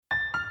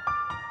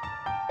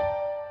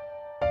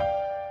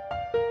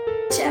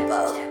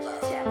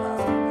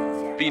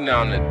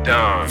Phenom the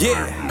Don.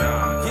 Yeah.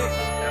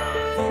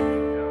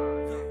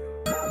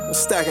 I'm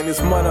stacking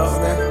this money up,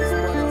 man.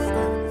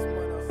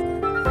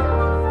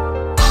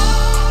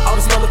 All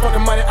this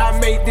motherfucking money I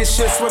made, this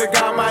shit, swear to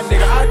God, my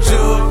nigga, I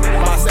jug.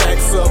 My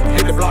stacks up,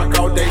 hit the block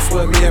all day,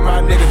 swear me and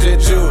my nigga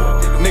just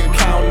jug. Nigga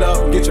count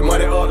up, get your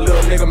money up,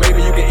 little nigga,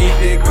 maybe you can eat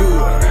that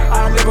good.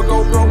 I never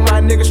go broke, my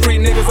nigga,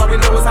 street niggas, all we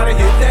know is how to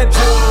hit that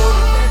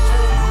jug.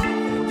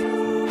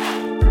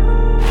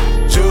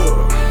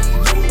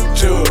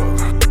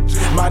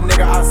 My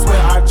nigga, I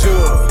swear I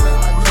jug.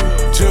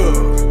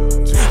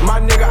 My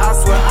nigga, I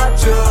swear I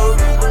jug.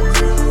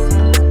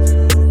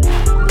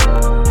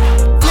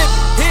 Flip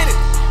it, hit it.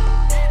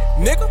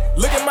 Nigga,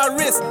 look at my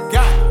wrist.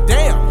 God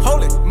damn,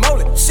 holy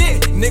moly,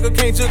 shit. Nigga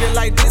can't jug it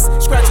like this.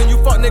 Scratching you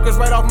fuck niggas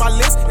right off my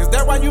list. Is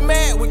that why you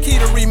mad with Key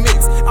to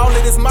remix? All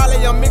of this Molly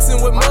I'm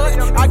mixing with mud.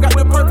 I got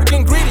the perfect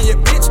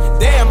ingredient, bitch.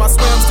 Damn, I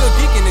swear I'm still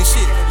geeking and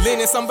shit.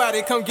 Leaning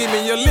somebody, come give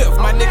me your lift.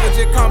 My nigga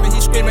just called me, he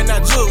screaming I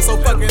jug. So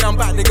fuck it, I'm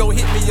about to go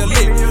hit me a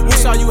lick.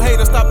 Wish all you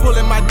haters stop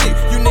pulling my dick.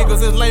 You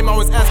niggas is lame,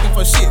 always asking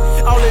for shit.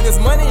 All of this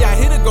money I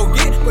here to go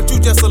get, but you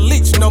just a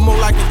leech, no more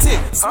like a tick.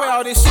 Swear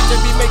all this shit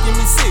just be making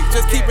me sick.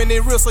 Just keeping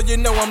it real so you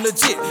know I'm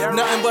legit.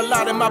 Nothing but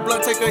loud in my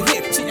blood, take a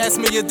hit. She asked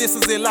me if this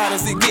is as loud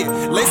as it get.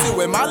 Lace it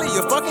with Molly,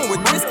 you fucking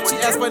with this. She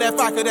asked for that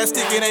vodka, that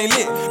stick, it ain't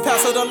lit.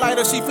 Pass her the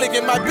lighter, she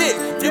flicking my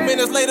bit. Few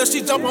minutes later,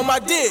 she jump on my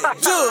dick.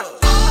 Jug.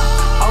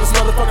 All this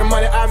motherfucking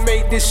money I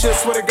made, this shit,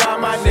 swear to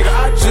God, my nigga,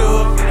 I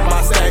jug.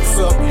 My stacks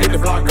up, hit the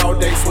block all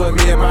day, swear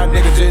me and my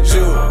nigga just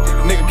jug.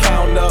 Nigga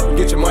count up,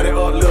 get your money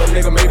up, little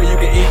nigga, maybe you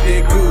can eat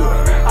that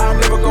good. I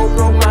never go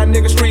broke, my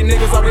nigga, street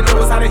niggas, all we know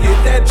is how to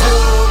hit that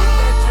jug.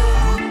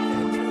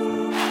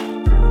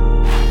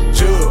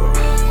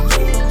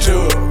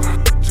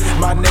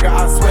 My nigga,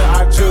 I swear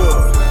I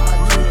jug.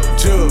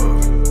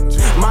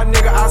 My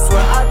nigga, I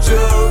swear I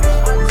jug.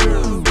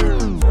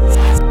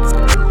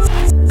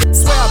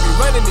 Swear I be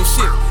running this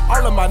shit.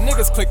 All of my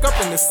niggas click up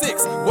in the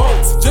six.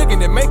 Whoa,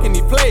 jugging and making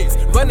these plays.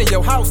 Running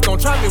your house, don't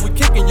try me, we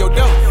kicking your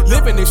dough.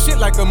 Living this shit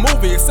like a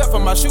movie, except for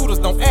my shooters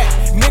don't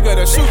act. Nigga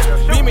to shoot you,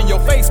 beam in your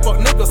face, fuck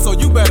niggas, so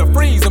you better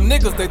freeze. Them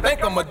niggas, they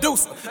think I'm a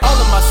deuce. All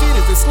of my shit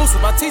is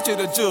exclusive, I teach you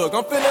the jug.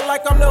 I'm feeling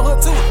like I'm the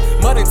hood too.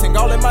 Muddington,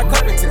 all in my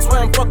cuppington.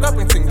 Swear I'm fuck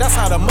uppington, that's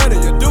how the money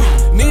you do.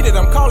 Need it,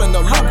 I'm calling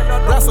the loop.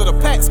 Brass of the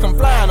packs, come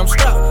flying, I'm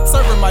strapped.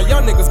 Serving my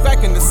young niggas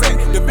back in the set.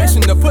 The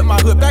vision to put my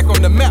hood back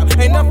on the map.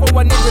 Ain't nothing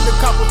for a nigga to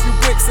cop a few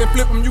bricks and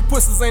flip them. You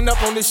pussies ain't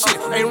up on this shit.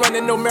 Ain't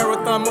running no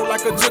marathon, more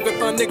like a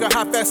juggathon. Nigga,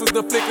 how fast is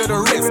the flick of the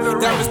wrist?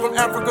 Diamonds from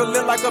Africa,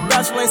 lit like a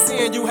bachelor. Ain't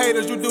seeing you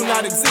haters, you do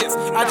not exist.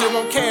 I just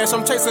want cash,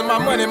 I'm chasing my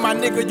money. My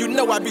nigga, you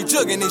know I be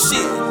jugging this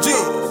shit.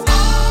 Jug.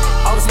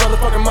 All this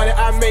motherfucking money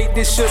I made,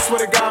 this shit, swear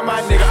to God,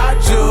 my nigga, I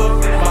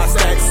jug. My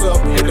stacks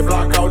up, hit the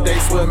block all day,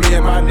 swear me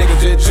and my nigga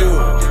just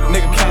jug.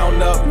 Nigga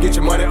count up, get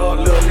your money up,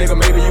 little nigga,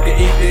 maybe you can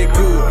eat that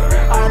good.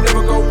 I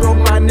never go broke,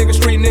 my nigga,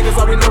 street niggas,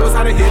 all we know is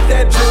how to hit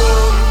that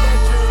jug.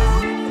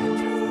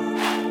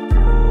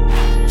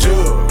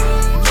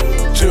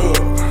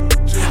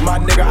 My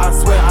nigga, I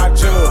swear I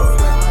jug.